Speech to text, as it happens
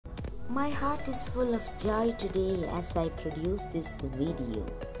My heart is full of joy today as I produce this video.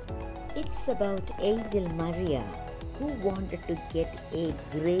 It's about AngelMaria, who wanted to get a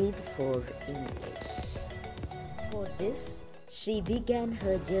grade for English. For this, she began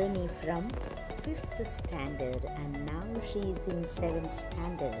her journey from 5th standard and now she is in 7th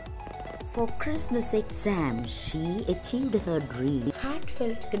standard. For Christmas exam, she achieved her dream.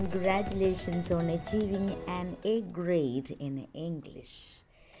 Heartfelt congratulations on achieving an A grade in English.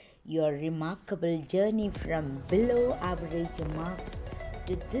 Your remarkable journey from below average marks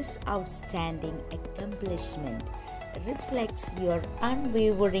to this outstanding accomplishment reflects your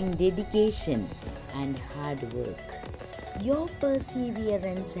unwavering dedication and hard work. Your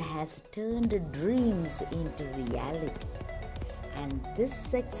perseverance has turned dreams into reality, and this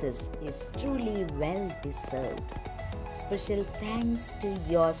success is truly well deserved. Special thanks to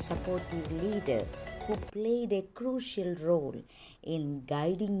your supportive leader who played a crucial role in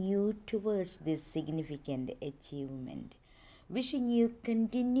guiding you towards this significant achievement. Wishing you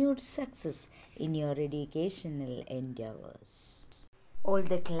continued success in your educational endeavors. All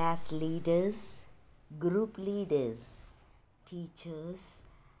the class leaders, group leaders, teachers,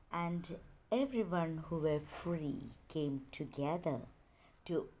 and everyone who were free came together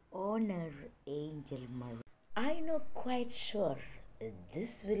to honor AngelMaria. I know quite sure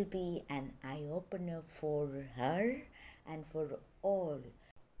this will be an eye-opener for her and for all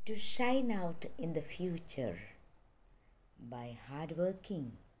to shine out in the future by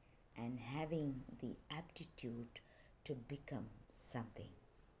hardworking and having the aptitude to become something.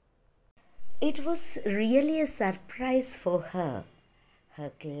 It was really a surprise for her. Her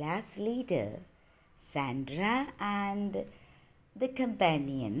class leader, Sandra, and the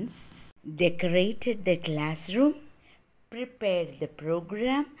companions decorated the classroom, prepared the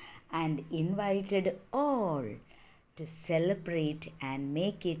program, and invited all to celebrate and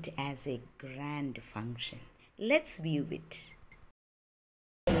make it as a grand function. Let's view it.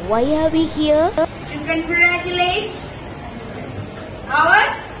 Why are we here? To congratulate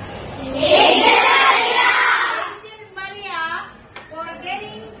our AngelMaria for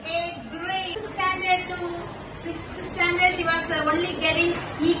getting a grade. Standard to 6th standard, she was only getting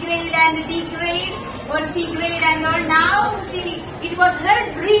E grade and D grade or C grade and all. Now it was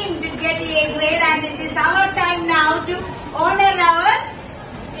her dream to get A grade, and it is our time now to honor our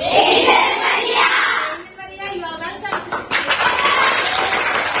AngelMaria. AngelMaria, you are welcome.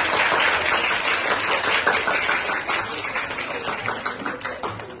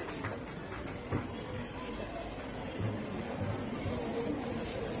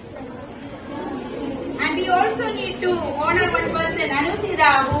 And we also need to honor one person,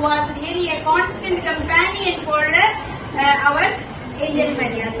 Anusira, who was really a constant companion for our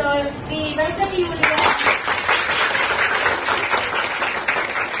AngelMaria. So we welcome you here.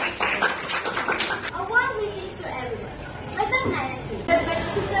 A warm greetings to everyone. Myself Niranjana, respected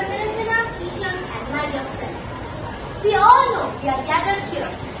Sister Niranjana, teachers and my dear friends. We all know we are gathered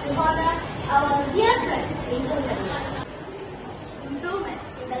here to honor our dear friend AngelMaria. Improvement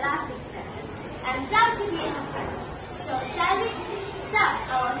in the last exams. I'm proud to be her friend. So shall we start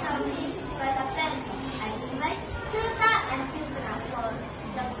our assembly by the friends? I invite Kirta and Kirtana for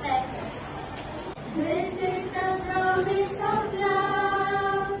the friends. This is the promise of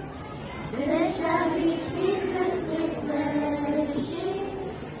love. There shall be seasons refreshing,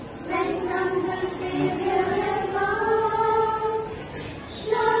 sent from the Savior above.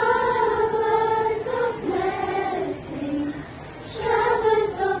 Showers of blessings,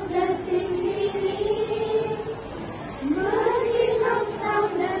 showers of blessings we need. Mercy from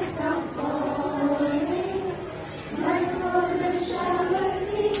soundness of falling, but for the showers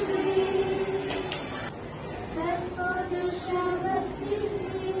we need. But for the showers we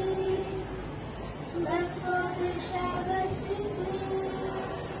need. But for the showers we need.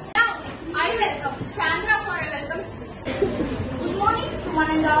 Now, I welcome Sandra for a welcome speech. Good morning to one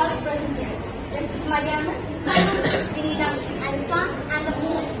and all present here. Respect my dearness, Vinita, and the sun and the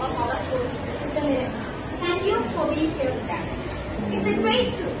moon of our school, Sister Niranjana. Thank you for being here with us. It's a great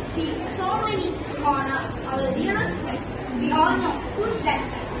to see so many to honor our dearest friend. We all know who's that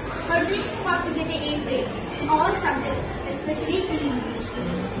friend. Her dream was to get an A grade in all subjects, especially in English.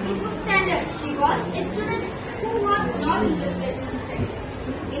 In 5th standard, she was a student who was not interested in studies.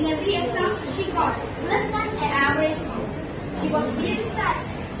 In every exam, she got less than an average mark. She was really sad.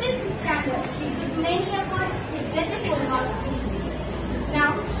 Till 6th standard, she took many efforts to get a full mark in English. Now,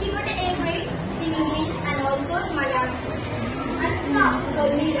 she got an A grade in English and also in Malayalam. And now, her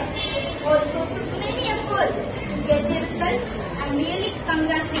leader also took many efforts to get the result. I'm really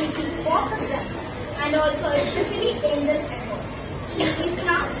congratulating both of them and also especially Angel's effort. She is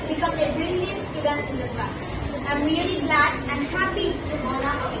now become a done in the class. I'm really glad and happy to honor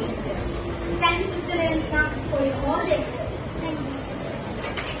our teacher. Thank you, Sister Niranjana, for your all the efforts. Thank you.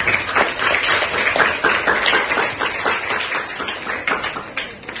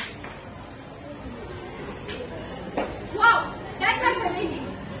 Wow, that was amazing.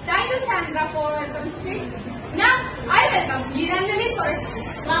 Thank you, Sandra, for welcome speech. Now, I welcome Niranjana for a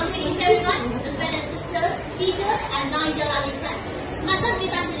speech. Warm greetings everyone, as well as sisters, teachers and non-Jalali friends. Myself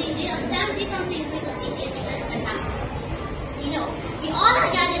Niranjana, a family from St. Peter's CSST and happy. We all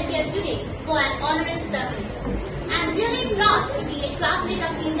are gathered here today for an honoring ceremony. I am really proud to be a classmate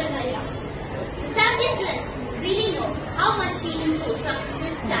of AngelMaria. The 70 students really know how much she improved from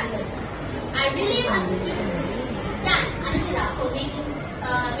 5th standard. I really want to thank Angela for making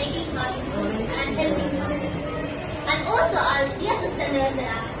her improve and helping her. And also our dear sister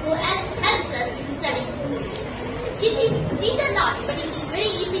Niranjana, who helps us in studying English. She teaches a lot, but it is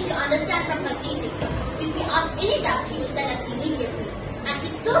very easy to understand from her teaching. If we ask any doubt, she will tell us immediately. And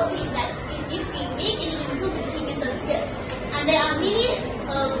it's so sweet that if we make any improvement, she gives us gifts. And there are many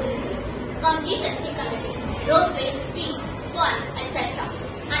competitions she conducted: role play, speech, poem, etc.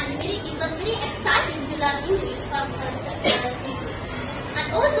 And it was very exciting to learn English from her teachers.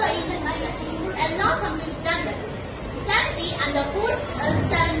 And also AngelMaria, she improved a lot from 5th standard. 70 and the whole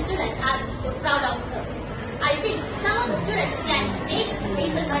 7 students are proud of her. I think some of the students can make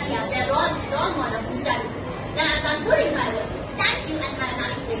AngelMaria their role model for study. Then I'm concluding my words. Thank you and have a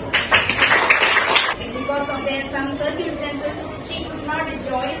nice day. Because of some circumstances, she could not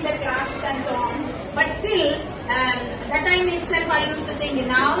join the classes and so on. But still, that time itself I used to think,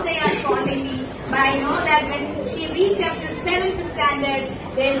 now they are scolding me. But I know that when she reaches up to 7th standard,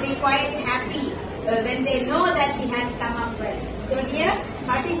 they will be quite happy when they know that she has come up well. So dear,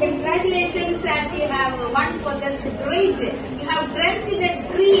 hearty congratulations as you have won for this great. You have dreamt in a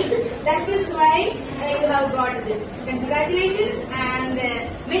dream. That is why you have got this. Congratulations, and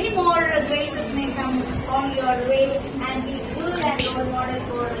many more graces may come on your way and be good and role model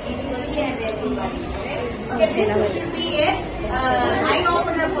for anybody and everybody. Okay, this should be a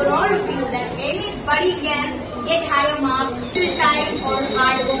eye-opener for all of you that anybody can get higher marks, time or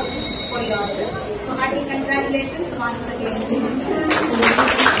hard work for yourselves. So hearty congratulations once again.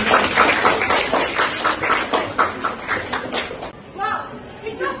 Wow,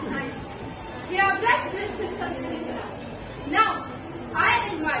 it was nice. We are blessed with Sister Niranjana. Now, I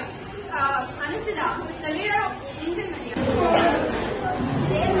invite Anusila, who is the leader of AngelMaria.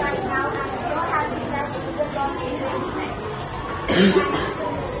 Today, right now, I'm so happy that we will got a great friends. Thanks to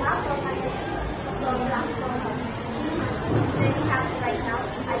Niranjana for my program for her. She is very happy right now,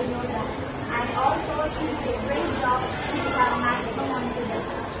 I know that. And also, she did a great job. She will have maximum onto this.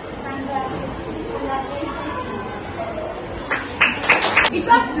 Congratulations. It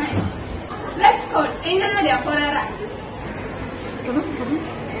was nice. Let's call AngelMaria for a ride.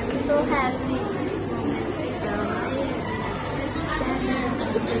 I'm so happy this moment. I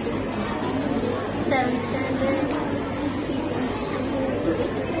 7th standard.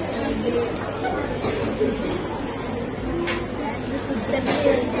 This is the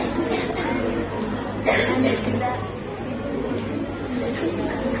real.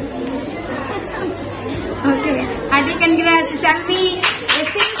 Okay, hearty congrats. Shall we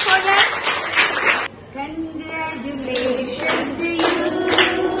sing for them? Congratulations to you.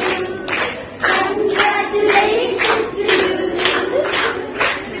 Congratulations to you.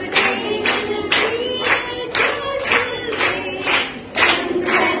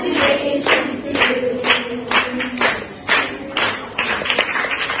 Congratulations to you.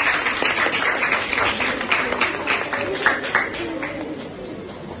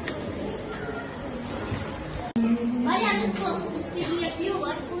 Maria is going to be a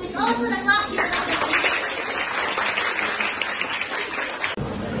viewer who is also the class leader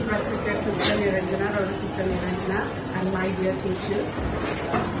of the Respected Sister Niranjana, or Sister Niranjana, and my dear teachers,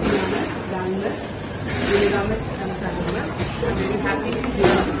 seniors, youngers, juniors, and seniors. I'm very happy to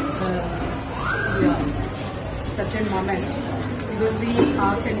hear such a moment because we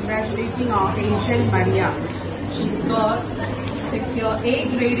are congratulating our AngelMaria. She's got secure A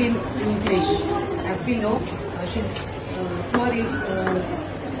grade in English. As we know, she's poor in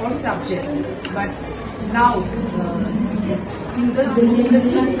all subjects, but now in this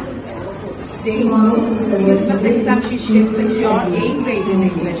Christmas days, Christmas exam, she should secure A grade in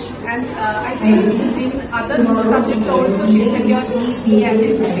English, and I think in other subjects also she secured E and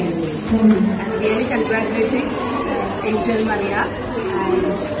F grade. And really congratulating AngelMaria, and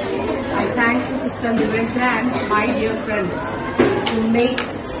I thank to Sister Niranjana and my dear friends to make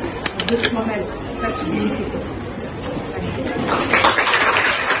this moment such beautiful.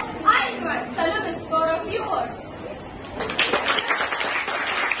 I invite Salome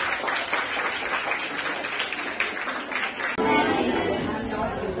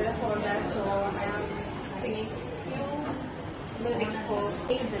for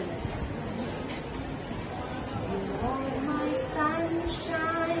Hazel. You are my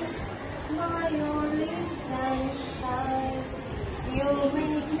sunshine, my only sunshine. You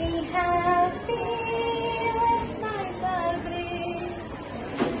make me happy when skies are grey.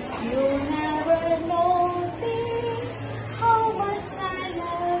 You never know how much I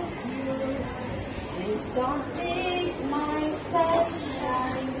love you. Please don't take my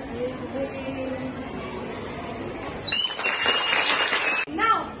sunshine away.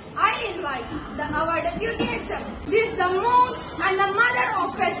 Now, I invite our Deputy HM. She is the mom and the mother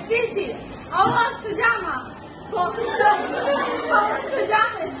of STC, our Sujama, for our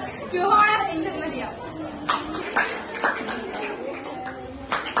Sujamis to honor AngelMaria.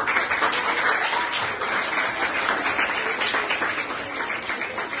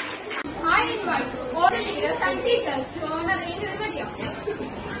 I invite all the leaders and teachers to honor AngelMaria.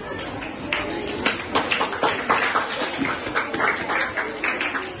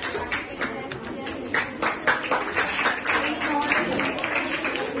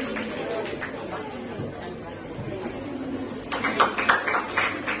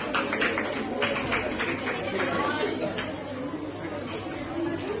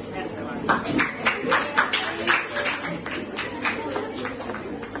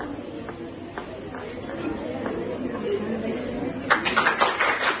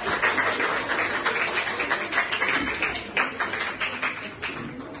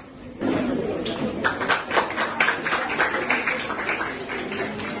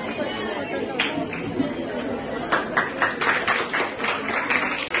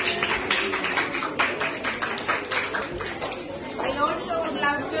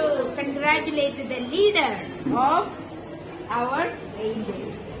 Congratulate the leader of our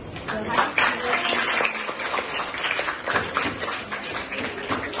angels.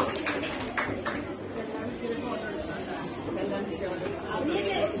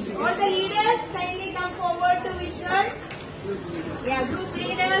 All the leaders kindly come forward to wish her. Yeah, group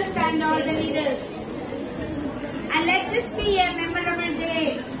leaders and all the leaders. And let this be a memorable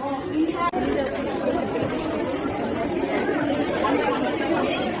day in her.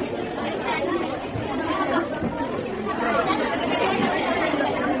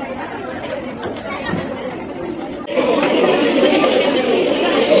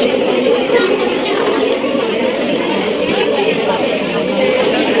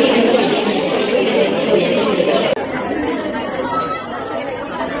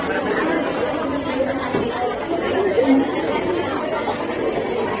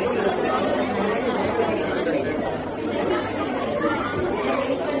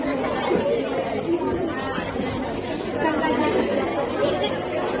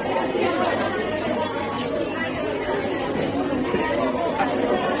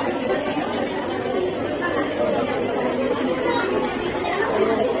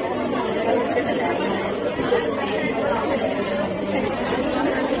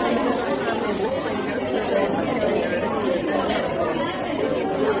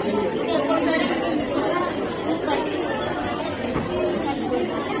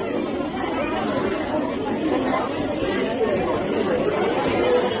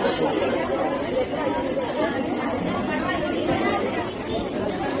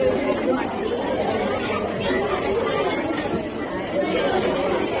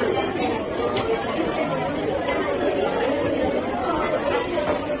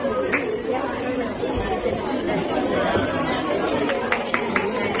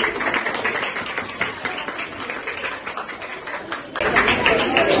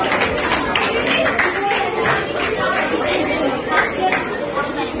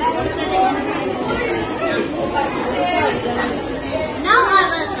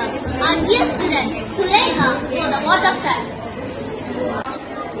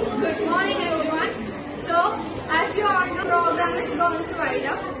 Good morning everyone. So as you all know, program is going to wind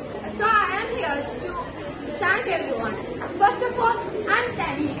up. So I am here to thank everyone. First of all, I am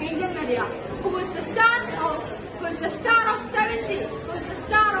thanking AngelMaria, who is the star of 70, who is the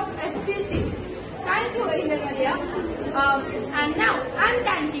star of STC. Thank you, AngelMaria. And now I am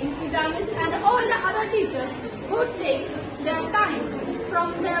thanking Sujamis and all the other teachers who take their time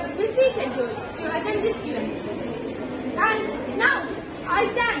from their busy schedule to attend this event. And now I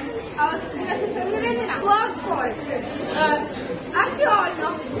thank our dear Sister Niranjana who worked for it. As you all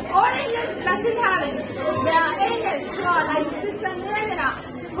know, all angels doesn't have wings. There are angels who are like Sister Niranjana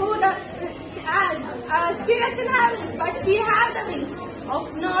who she doesn't have wings, but she has the wings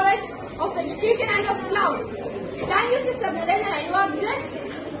of knowledge, of education and of love. Thank you, Sister Niranjana. You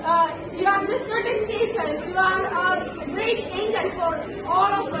are just not a teacher. You are a great angel for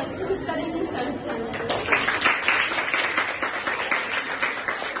all of us who study in 7th standard.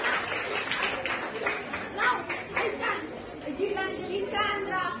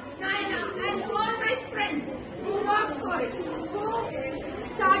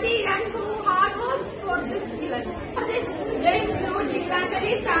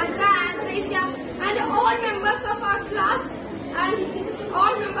 Miss Sandra and Tricia and all members of our class and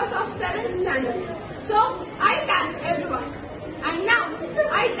all members of 7th standard. So I thank everyone. And now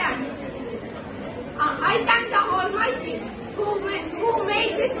I thank the Almighty who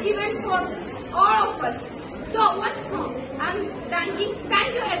made this event for all of us. So once more, thank you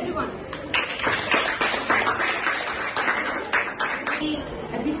everyone.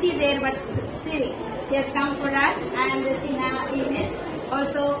 Busy there, but still he has come for us, and Sina Miss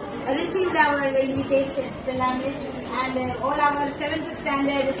also received our invitation. Sina Miss and all our 7th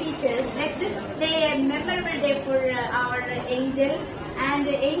standard teachers. Let this day a memorable day for our Angel. And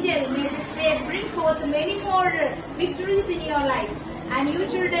Angel, may this day bring forth many more victories in your life. And you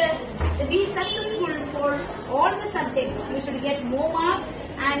should be successful for all the subjects. You should get more marks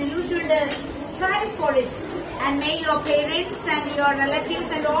and you should strive for it. And may your parents and your relatives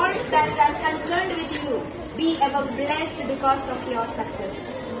and all that are concerned with you be ever blessed because of your success.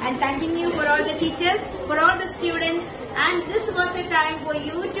 And thanking you for all the teachers, for all the students. And this was a time for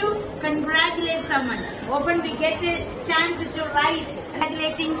you to congratulate someone. Often we get a chance to write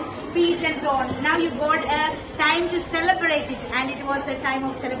congratulating speech and so on. Now you got a time to celebrate it, and it was a time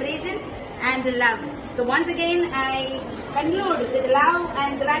of celebration and love. So once again, I conclude with love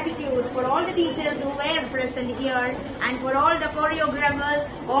and gratitude for all the teachers who were present here, and for all the choreographers,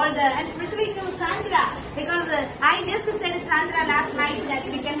 and especially to Sandra, because I just said Sandra last night that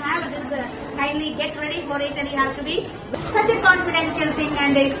we can have this, kindly get ready for it, and you have to be such a confidential thing,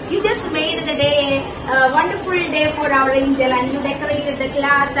 and you just made the day a wonderful day for our Angel, and you decorated the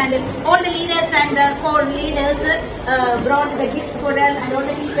class, and all the leaders and the core leaders brought the gifts for us, and all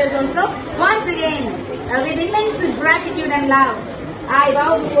the teachers also. Once again, with immense gratitude and love, I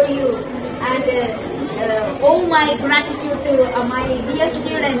bow before you and owe my gratitude to my dear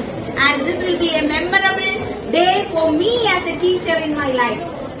student. And this will be a memorable day for me as a teacher in my life.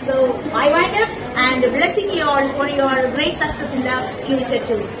 So I wind up and blessing you all for your great success in the future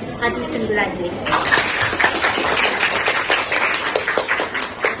too. Hearty congratulations.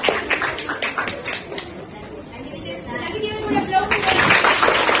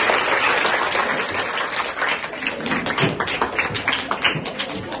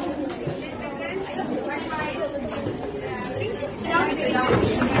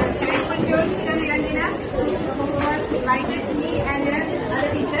 Thank you, Sister Niranjana, who has invited me and other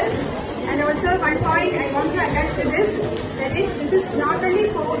teachers. And also one point I want to attach to this, that is, this is not only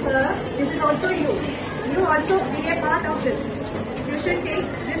for her, this is also you. You also be a part of this. You should take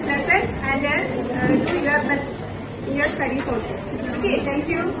this lesson and do your best in your studies also. Okay, thank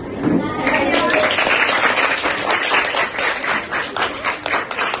you. Thank you.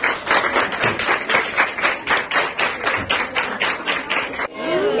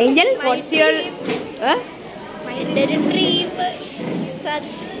 Angel, what's your dream?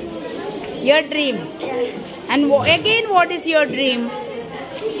 Your dream? And again, what is your dream?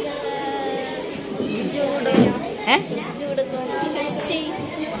 Judo. Judo competition, state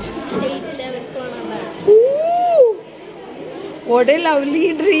level. Ooh, what a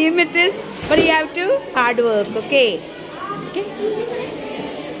lovely dream it is. But you have to hard work, okay?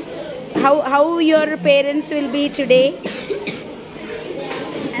 How your parents will be today?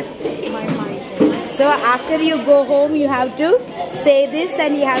 So after you go home, you have to say this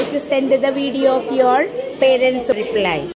and you have to send the video of your parents' reply.